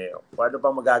 karne. Kung ano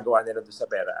pang magagawa nila doon sa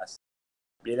pera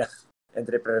bilang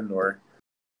entrepreneur.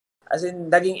 As in,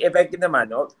 naging effective naman,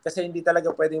 no? Kasi hindi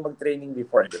talaga pwedeng mag-training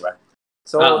before, di ba?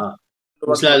 So,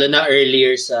 mas lalo na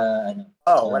earlier sa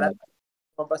wala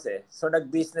pa eh. So,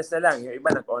 nag-business na lang. Yung iba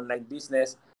nag-online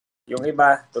business. Yung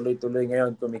iba, tuloy-tuloy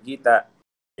ngayon kumikita.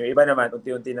 Yung iba naman,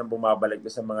 unti-unti nang bumabalik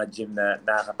doon sa mga gym na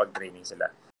nakakapag-training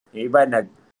sila. Yung iba,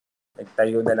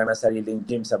 nagtayo na lang ng sariling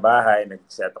gym sa bahay,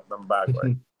 nag-set up ng bag or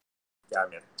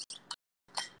gamit.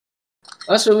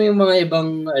 So yung mga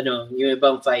yung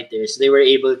ibang fighters, they were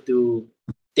able to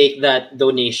take that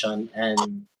donation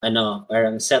and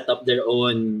parang set up their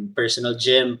own personal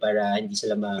gym para hindi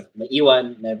sila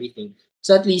maiwan and everything.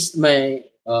 So at least may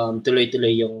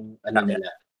tuloy-tuloy yung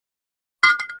nila.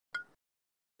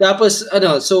 Tapos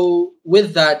so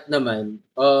with that naman,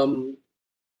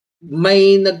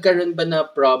 may nagkaroon ba na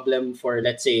problem for,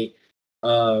 let's say,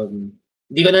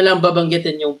 hindi ko na lang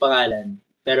babanggitin yung pangalan,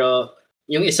 pero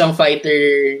yung isang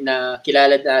fighter na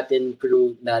kilala natin,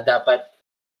 crew, na dapat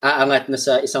aangat na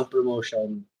sa isang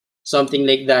promotion, something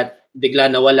like that,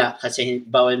 bigla nawala kasi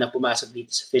bawal na pumasok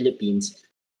dito sa Philippines.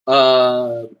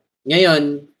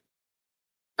 Ngayon,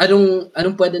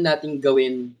 anong pwede nating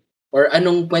gawin or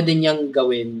anong pwede niyang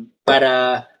gawin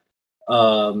para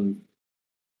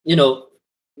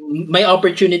may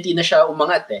opportunity na siya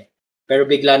umangat pero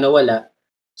bigla nawala.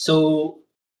 So,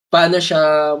 paano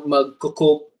siya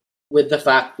mag-cope with the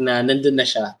fact na nandun na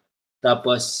siya,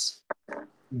 tapos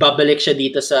babalik siya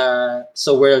dito sa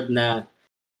world na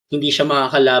hindi siya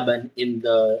makakalaban in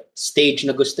the stage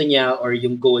na gusto niya or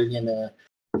yung goal niya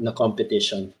na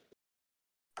competition?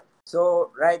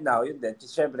 So, right now, yun din.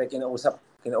 Siyempre,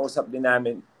 kinausap din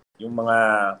namin yung mga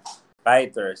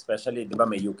fighters, especially, di ba,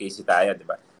 may UKC tayo, di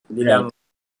ba? Hindi lang,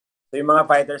 so yung mga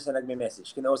fighters na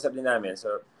nagme-message, kinausap din namin.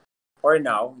 So, for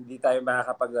now, hindi tayo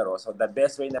makakapaglaro. So, the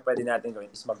best way na pwede natin gawin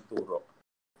is magturo.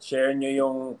 Share nyo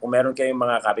yung, kung meron kayong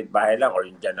mga kapitbahay lang or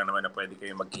yung dyan lang naman na pwede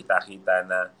kayong magkita-kita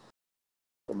na,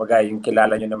 kumbaga, yung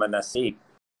kilala nyo naman na safe,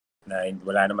 na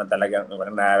wala naman talagang,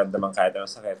 walang nararamdaman kahit anong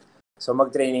sakit. So,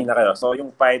 mag-training na kayo. So, yung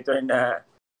fighter na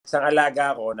isang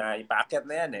alaga ko na ipaakyat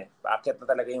na yan Paakyat na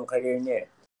talaga yung career niya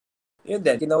Yun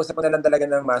din, kinausap ko na lang talaga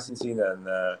ng masinsinan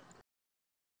na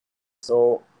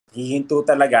so, hihinto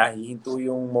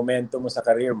yung momentum mo sa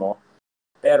career mo.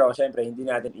 Pero, syempre, hindi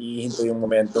natin ihinto yung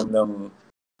momentum ng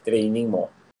training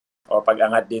mo o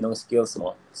pag-angat din ng skills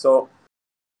mo. So,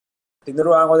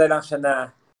 tinuruan ko na lang siya na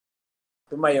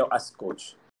tumayo as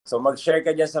coach. So, mag-share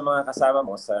ka dyan sa mga kasama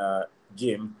mo sa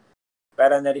gym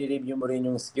para nare-review mo rin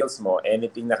yung skills mo.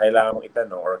 Anything na kailangan mong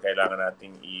itanong or kailangan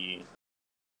nating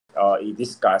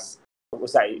i-discuss,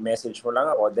 i-message mo lang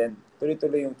ako, then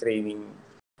tuloy-tuloy yung training.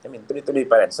 Tuloy-tuloy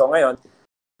pa rin. So, ngayon,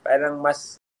 parang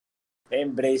mas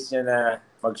na-embrace niya na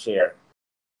mag-share.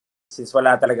 Since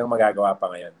wala talagang magagawa pa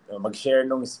ngayon. Mag-share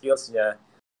nung skills niya.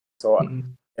 So,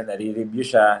 nare-review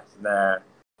siya na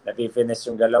napifinish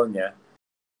yung galaw niya.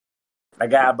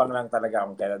 Nag-aabang lang talaga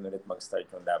kung kailan ulit mag-start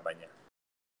yung laban niya.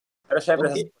 Pero syempre,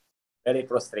 very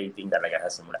frustrating talaga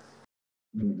sa simula.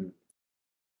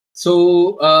 So,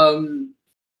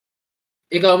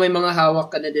 ikaw may mga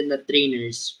hawak ka na din na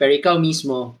trainers, pero ikaw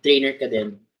mismo, trainer ka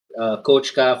din.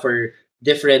 Coach ka for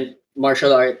different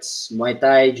martial arts, Muay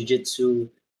Thai, Jiu-Jitsu,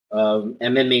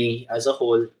 MMA as a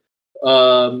whole.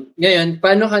 Ngayon,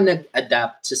 paano ka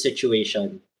nag-adapt sa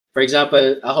situation? For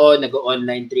example, ako,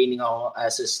 nag-online training ako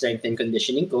as a strength and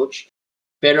conditioning coach.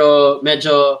 Pero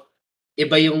medyo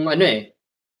iba yung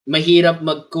mahirap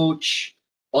mag-coach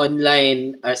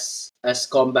online as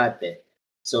combat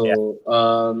So,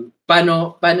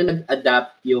 paano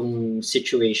nag-adapt yung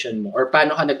situation mo? Or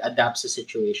paano ka nag-adapt sa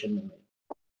situation mo?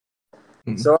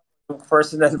 So,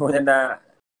 personal muna na,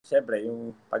 syempre,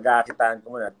 yung pag-aakitaan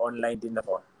ko muna, online din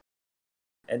ako.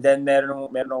 And then, meron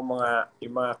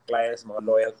yung mga clients, mga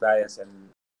loyal clients,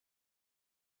 and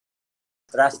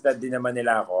trusted din naman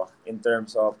nila ako in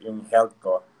terms of yung health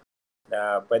ko.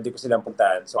 na pwede ko silang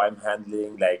puntahan. So I'm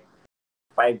handling like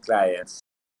 5 clients.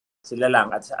 Sila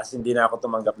lang at as hindi na ako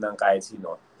tumanggap ng kahit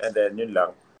sino. And then yun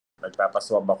lang,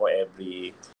 nagpapaswab ako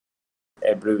every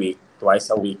week, twice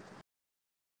a week.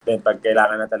 Then pag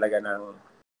kailangan na talaga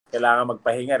kailangan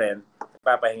magpahinga rin,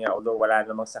 nagpapahinga although wala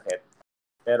namang sakit.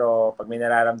 Pero pag may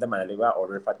nararamdaman, halimbawa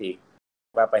over fatigue,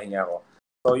 nagpapahinga ako.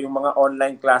 So yung mga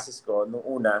online classes ko, nung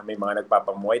una, may mga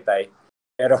nagpapamuay Thai.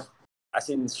 Pero as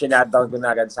in, shutdown ko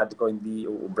na agad. Sabi ko, hindi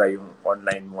uubra yung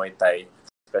online Muay Thai,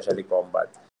 especially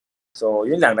combat. So,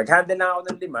 yun lang. Nag-handle lang ako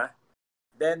ng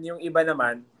 5. Then, yung iba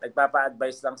naman,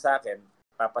 nagpapa-advise lang sa akin,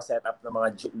 papaset up ng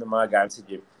mga gamit sa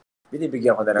gym.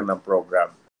 Binibigyan ko na lang ng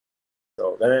program.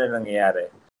 So, gano'n na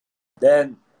nangyayari.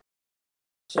 Then,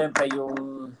 syempre,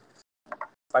 yung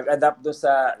pag-adapt doon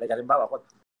sa, like, halimbawa,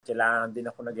 kailangan din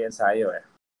ako nag-ensayo eh.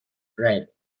 Right.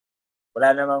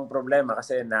 Wala namang problema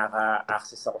kasi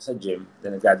naka-access ako sa gym.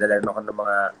 Then nagdadala ako ng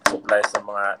mga supplies ng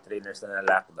mga trainers na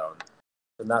na-lockdown.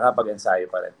 So nakapag-ensayo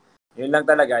pa rin. Yun lang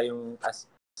talaga yung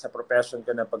sa profession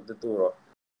ko na pagtuturo.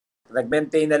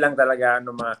 Nag-maintain na lang talaga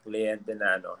ng mga kliyente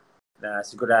na na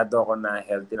sigurado ako na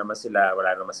healthy naman sila,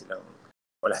 wala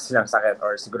silang sakit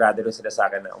or sigurado rin sila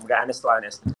sa akin na honest to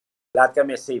honest. Lahat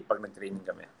kami safe pag nag-training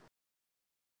kami.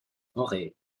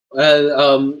 Okay.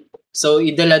 Well, so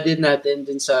idala din natin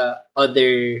dun sa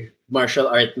other martial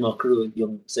art mo crew,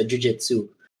 yung sa jiu-jitsu.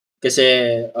 Kasi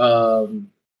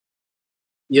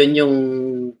yun yung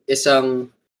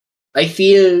isang, I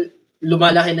feel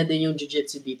lumalaki na din yung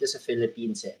jiu-jitsu dito sa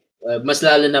Philippines eh. Mas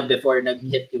lalo na before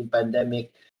nag-hit yung pandemic,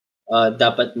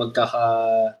 dapat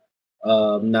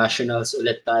nationals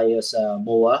ulit tayo sa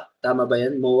MOA. Tama ba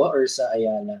yan? MOA or sa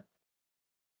Ayala?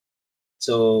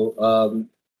 So,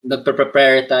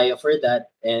 nagpe-prepare tayo for that,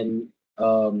 and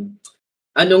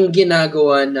anong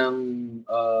ginagawa ng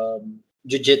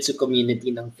jiu-jitsu community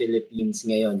ng Philippines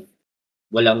ngayon?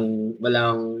 Walang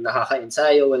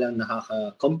nakaka-ensayo, walang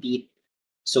nakaka-compete.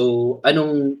 So,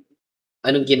 anong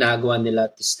ginagawa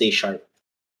nila to stay sharp?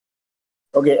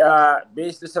 Okay,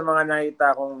 based sa mga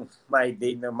nakita kong my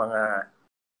day ng mga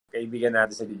kaibigan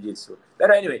natin sa jiu-jitsu.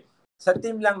 Pero anyway, sa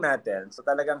team lang natin, so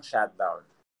talagang shutdown.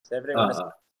 Siyempre,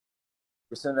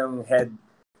 gusto ng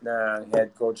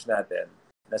head coach natin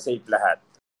na safe lahat.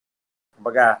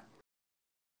 Kumbaga,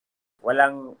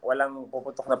 walang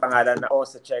puputok na pangalan na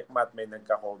sa checkmat may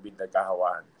nagka-COVID,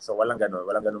 nagkahawaan. So walang ganun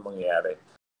mangyayari.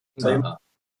 So yung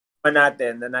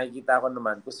natin na nakikita ko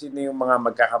naman kung sino yung mga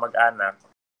magkakamag-anak,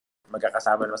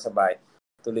 magkakasama naman sa bahay,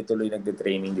 tuloy-tuloy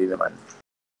nagde-training din naman.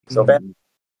 So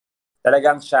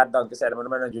talagang shutdown kasi alam mo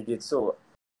naman ng jiu-jitsu,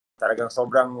 talagang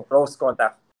sobrang close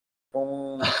contact.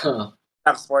 Kung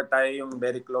contact sport tayo, yung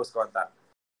very close contact.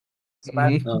 So,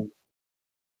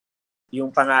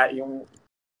 yung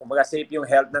kumbaga safe yung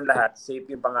health ng lahat, safe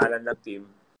yung pangalan ng team.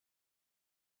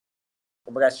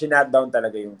 Kumbaga shutdown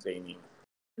talaga yung training.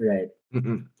 Right.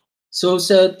 So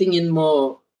sa tingin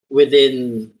mo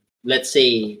within, let's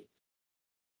say,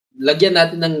 lagyan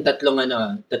natin ng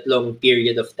tatlong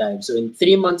period of time. So in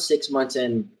 3 months, 6 months,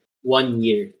 and 1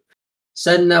 year.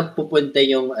 Saan na pupunta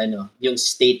yung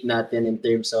state natin in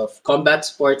terms of combat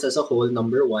sports as a whole,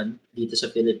 number 1, dito sa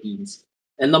Philippines.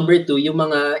 And number 2, yung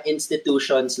mga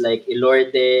institutions like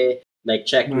Ilorde, like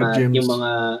Checkmat,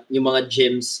 yung mga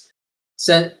gyms.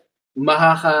 Sa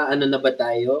na ba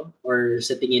tayo, or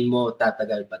sa tingin mo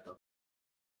tatagal pa to?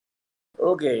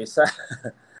 Okay,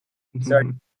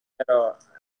 sorry. Pero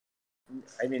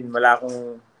I mean,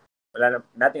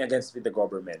 nothing against with the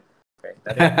government. Okay.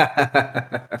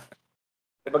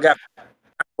 Kumbaga,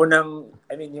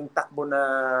 yung takbo na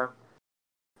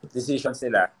decisions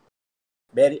nila,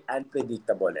 very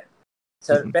unpredictable eh.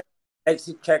 So, like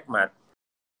si Checkmat,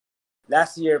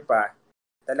 last year pa,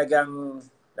 talagang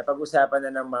napag-usapan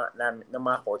na ng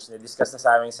mga coach, na-discuss na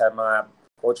sa amin sa mga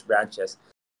coach branches,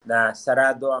 na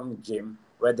sarado ang gym,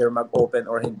 whether mag-open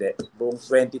or hindi, buong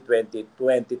 2020,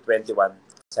 2021,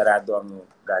 sarado ang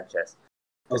branches.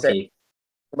 Kasi,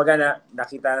 kumbaga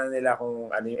nakita na nila kung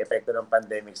ano yung epekto ng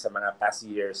pandemic sa mga past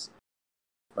years,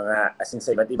 as in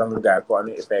sa iba't ibang lugar, kung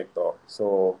ano yung epekto.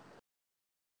 So,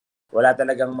 wala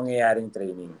talagang mangyayaring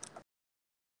training.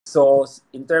 So,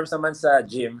 in terms naman sa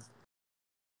gym,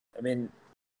 I mean,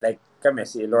 like kami,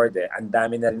 si Ilorde, ang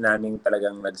dami na rin namin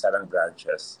talagang nagsarang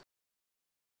branches.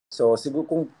 So, siguro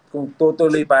kung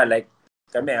tutuloy pa, like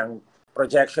kami, ang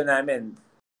projection namin,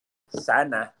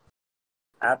 sana,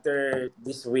 after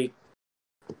this week,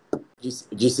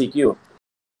 GCQ,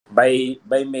 by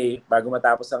May, bago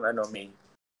matapos ang May,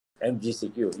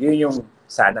 MGCQ. Yun yung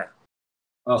sana.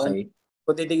 Okay.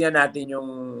 Kung titignan natin yung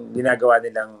ginagawa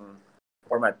nilang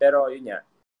format. Pero yun nga,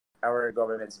 our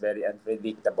government is very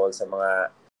unpredictable sa mga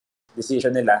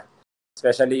decision nila.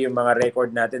 Especially yung mga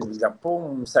record natin, biglang,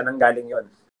 boom, saan ang galing yon?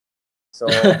 So,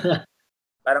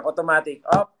 parang automatic,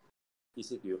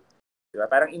 ECQ. Diba?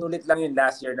 Parang inulit lang yung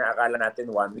last year na akala natin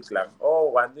 1 week lang.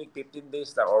 1 week, 15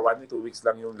 days lang, or 1 week, 2 weeks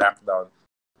lang yung lockdown.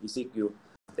 ECQ.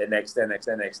 Then next, 2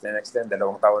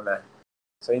 taon na.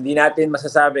 So, hindi natin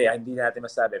masasabi.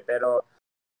 Pero,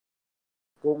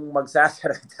 kung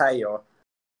magsasara tayo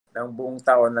ng buong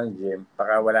taon ng gym,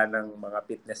 baka wala ng mga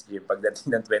fitness gym pagdating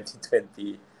ng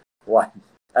 2023.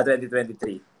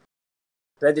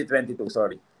 2022,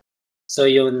 sorry. So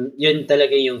yun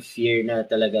talaga yung fear na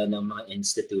talaga ng mga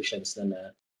institutions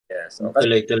na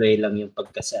tuloy-tuloy lang yung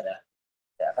pagkasara.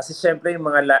 Yeah, kasi syempre yung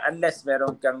mga unless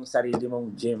meron kang sarili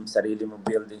mong gym, sarili mong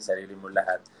building, sarili mong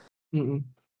lahat.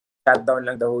 Shut down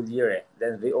lang the whole year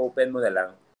Then reopen mo na lang.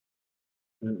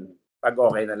 Pag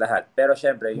okay na lahat. Pero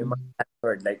syempre yung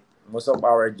mga like most of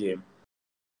our gym,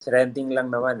 renting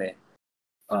lang naman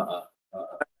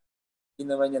Hindi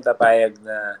naman yung tapayag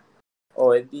na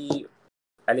hindi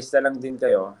alis na lang din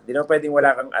kayo. Hindi naman pwedeng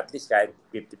wala kang at least kahit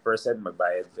 50%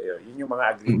 magbayad kayo. Yun yung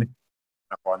mga agreement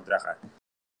na contract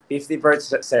 50%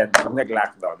 kung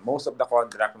nag-lockdown. Most of the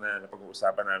contract na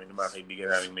napag-uusapan namin ng mga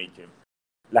kaibigan namin may gym,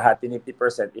 lahat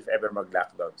 50% if ever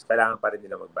mag-lockdown. So, kailangan pa rin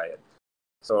nila magbayad.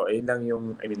 So, ayun lang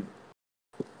yung,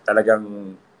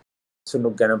 talagang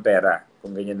sunog ka ng pera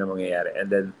kung ganyan na mangyayari. And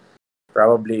then,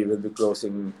 probably we'll be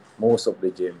closing most of the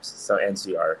gyms sa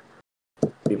NCR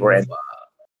before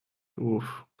Oof.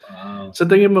 Wow. So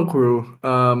tingin mo, crew,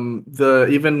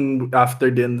 even after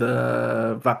din the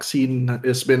vaccine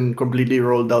has been completely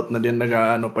rolled out na din,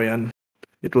 nag-ano pa yan,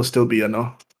 it will still be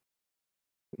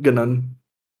ganon.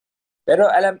 Pero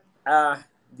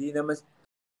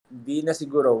di na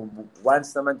siguro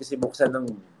once naman kasi buksan ng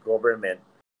government.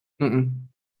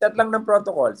 Set lang ng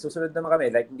protocol, susunod naman kami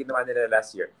like yung ginawa nila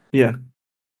last year. Yeah.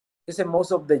 Kasi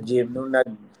most of the gym nung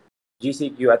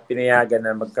nag-GCQ at pinayagan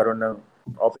na magkaroon ng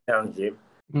open na ang gym,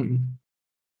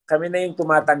 kami na yung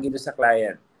tumatanggi doon sa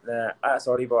client na,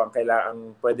 sorry po,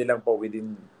 ang pwede lang po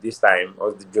within this time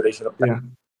or the duration of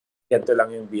time. Ganito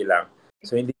lang yung bilang.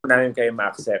 So, hindi po namin kayo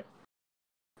ma-accept.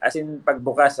 As in,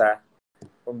 pagbukas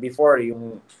kung before,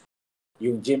 yung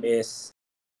gym is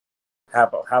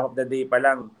half of the day pa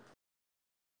lang,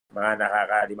 mga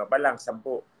nakaka-5 pa lang, 10.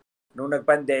 Nung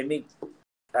nag-pandemic,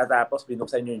 tapos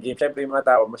binuksan yung gym. Siyempre, yung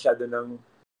mga tao masyado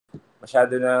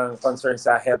ng concern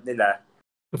sa health nila.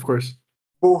 Of course.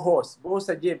 Buhos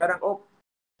sa gym. Parang,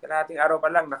 kalahating araw pa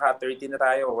lang, naka-30 na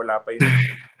tayo. Wala pa yung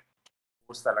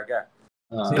buhos talaga.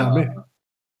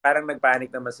 Parang nagpanic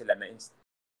naman sila na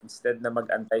instead na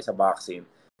mag-antay sa vaccine,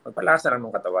 magpalakas na lang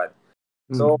ng katawan.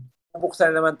 So,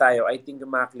 bubuksan naman tayo. I think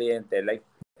yung mga kliyente, like,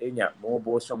 ayun nga,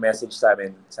 bumubuhos yung message sa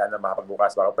amin, sana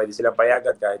makapagbukas. Baka pwede silang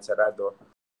payagan kahit sarado.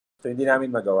 So, hindi namin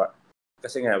magawa.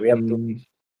 Kasi nga, we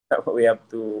have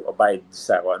to abide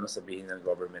sa kung ano sabihin ng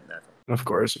government natin. Of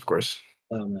course.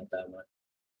 Tama.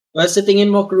 Well, sa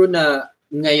tingin mo, crew, na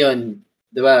ngayon,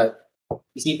 di ba,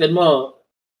 isipin mo,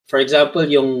 for example,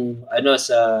 yung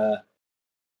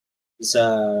sa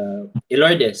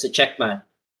Ilorde, sa Checkmat,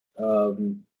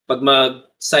 pag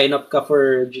mag-sign up ka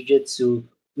for Jiu-Jitsu,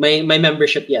 may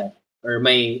membership yan or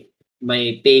may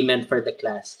payment for the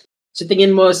class. So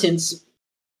tingin mo, since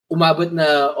umabot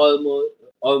na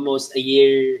almost a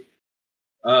year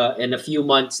and a few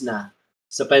months na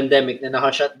sa pandemic na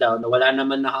naka-shutdown, na wala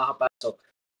naman nakakapasok,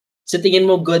 sa tingin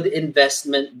mo, good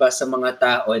investment ba sa mga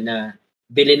tao na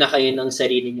bili na kayo ng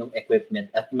sarili nyong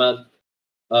equipment at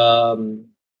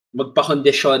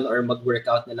magpa-kondisyon or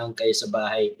mag-workout na lang kayo sa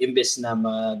bahay imbes na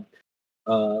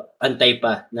antay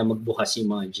pa na magbukas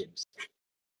yung mga gyms?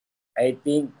 I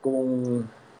think kung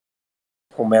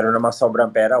meron namang sobrang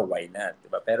pera, why not?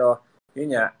 Diba? Pero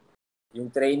yun nga,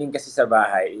 yung training kasi sa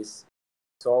bahay is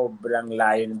sobrang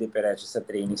layo ng diferensya sa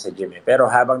training sa gym. Pero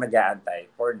habang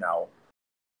nag-aantay, for now,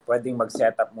 pwedeng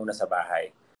mag-set up muna sa bahay.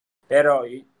 Pero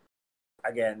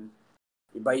again,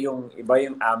 iba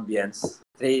yung ambience,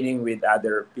 training with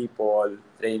other people,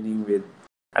 training with,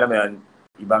 alam mo yun,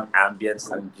 ibang ambience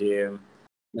ng gym.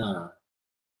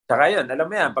 Saka yun, alam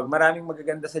mo yan, pag maraming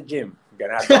magaganda sa gym,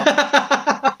 ganado.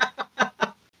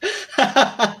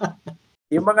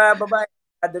 Yung mga babae,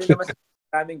 rin naman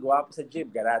maraming gwapo sa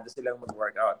gym, ganado silang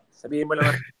mag-workout. Sabihin mo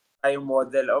lang tayong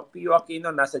model, Pio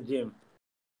Aquino, nasa gym.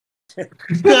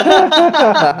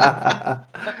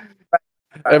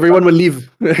 Everyone will leave.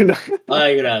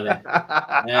 Ay, grabe.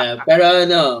 Pero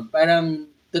parang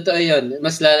totoo yun.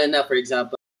 Mas lalo na, for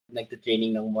example,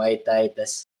 nagte-training ng Muay Thai,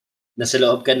 tas nasa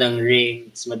loob ka ng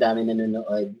ring, tas madami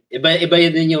nanonood. Iba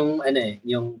yun din yung,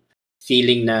 yung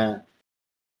feeling na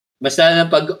basta na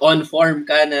pag on form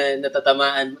ka na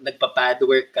natatamaan, nagpa-pad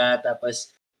work ka, tapos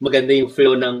maganda yung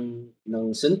flow ng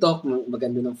suntok,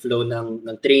 maganda ng flow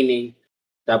ng training.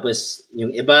 Tapos yung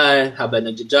iba habang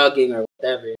nagjo-jogging or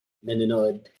whatever,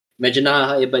 nanonood. Medyo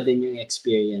nakakaiba din yung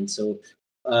experience. So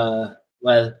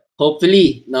well,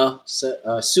 hopefully no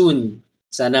soon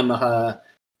sana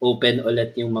maka-open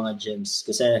ulit yung mga gyms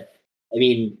kasi I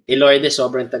mean, Ilorde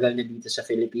sobrang tagal na dito sa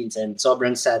Philippines and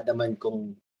sobrang sad naman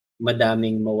kung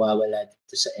madaming mawawala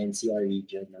dito sa NCR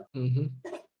region. No? Mm-hmm.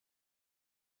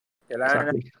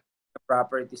 Kailangan exactly. Na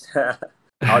property sa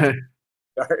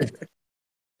outside.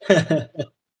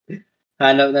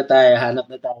 hanap na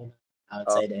tayo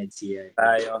outside NCR.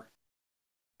 Tayo.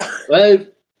 Well,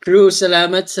 crew,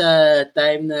 salamat sa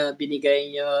time na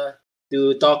binigay nyo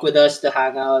to talk with us, to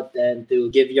hang out, and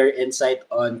to give your insight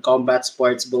on combat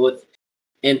sports, both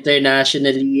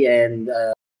internationally and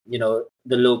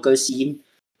the local scene.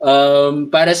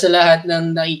 Para sa lahat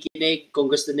ng nakikinig, kung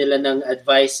gusto nila ng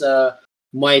advice sa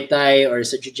Muay Thai or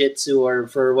sa Jiu-Jitsu or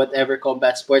for whatever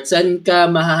combat sports, saan ka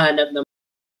mahahanap ng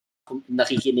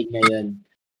nakikinig ngayon?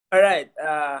 Alright,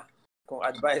 kung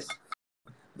advice,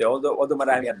 although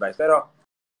marami advice, pero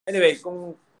anyway,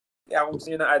 kung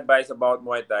gusto nyo ng advice about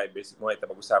Muay Thai, basic Muay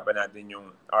Thai, pag-usapan natin yung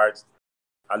arts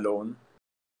alone,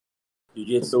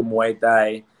 Jiu-Jitsu, Muay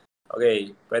Thai.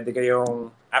 Okay, pwede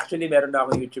kayong... Actually, meron na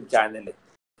akong YouTube channel eh.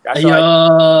 Kaso,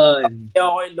 ayun! Kaya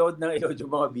ako i-load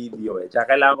yung mga video eh.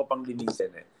 Tsaka kailangan ko pang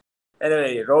linisin eh.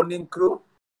 Anyway, Ronin Crew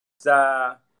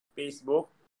sa Facebook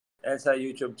and sa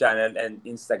YouTube channel and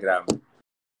Instagram.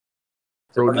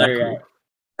 So, pag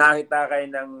nakita kayo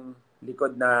ng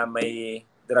likod na may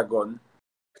dragon.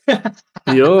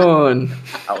 Yun!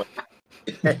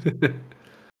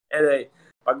 Anyway,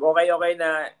 pag okay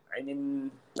na,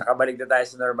 nakabalik na tayo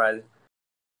sa normal,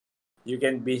 you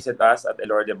can visit us at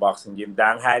Ilorde Boxing Gym.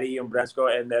 Dang Hari yung branch ko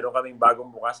and meron kaming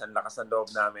bagong bukas. Ang lakas ng loob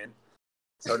namin.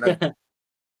 So,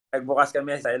 nagbukas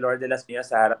kami sa Ilorde, Las Piñas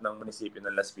sa harap ng munisipyo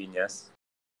ng Las Piñas.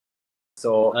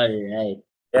 So, alright.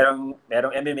 Merong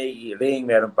MMA ring,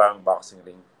 meron pang boxing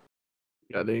ring.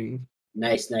 Galing.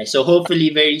 Nice. So, hopefully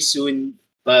very soon,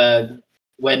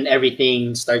 when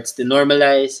everything starts to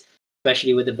normalize,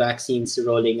 especially with the vaccines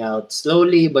rolling out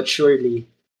slowly but surely,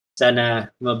 sana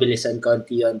mabilisan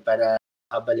konti yun para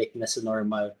makabalik na sa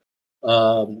normal.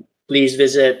 Please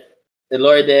visit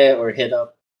Ilorde or hit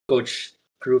up Coach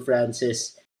Crew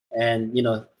Francis and,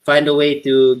 find a way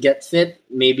to get fit,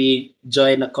 maybe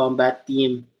join a combat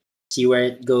team, see where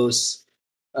it goes.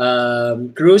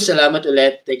 Crew, salamat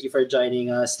ulit. Thank you for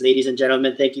joining us. Ladies and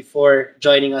gentlemen, thank you for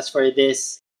joining us for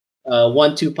this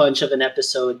 1-2 punch of an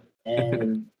episode.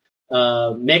 And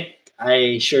Mick,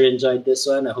 I sure enjoyed this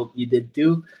one. I hope you did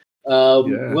too.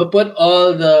 We'll put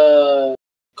all the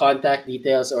contact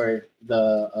details or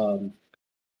the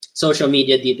social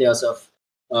media details of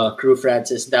Crew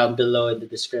Francis down below in the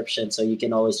description, so you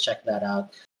can always check that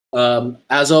out.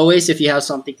 As always, if you have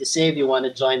something to say, if you want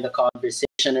to join the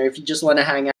conversation, or if you just want to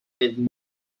hang out with me,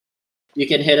 you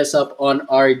can hit us up on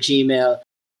our Gmail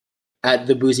at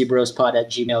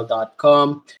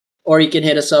theboozybrospod@gmail.com, or you can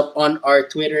hit us up on our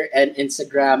Twitter and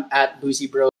Instagram at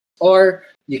boozybros, or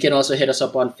you can also hit us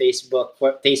up on Facebook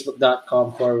for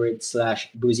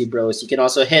facebook.com/boozybros. You can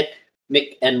also hit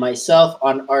Mick and myself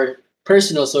on our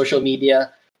personal social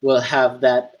media. We'll have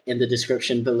that in the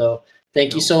description below.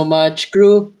 Thank you so much,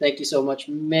 crew. Thank you so much,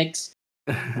 Mix.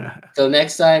 Till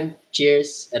next time,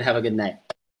 cheers and have a good night.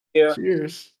 Yeah.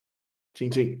 Cheers.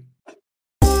 Ching ching.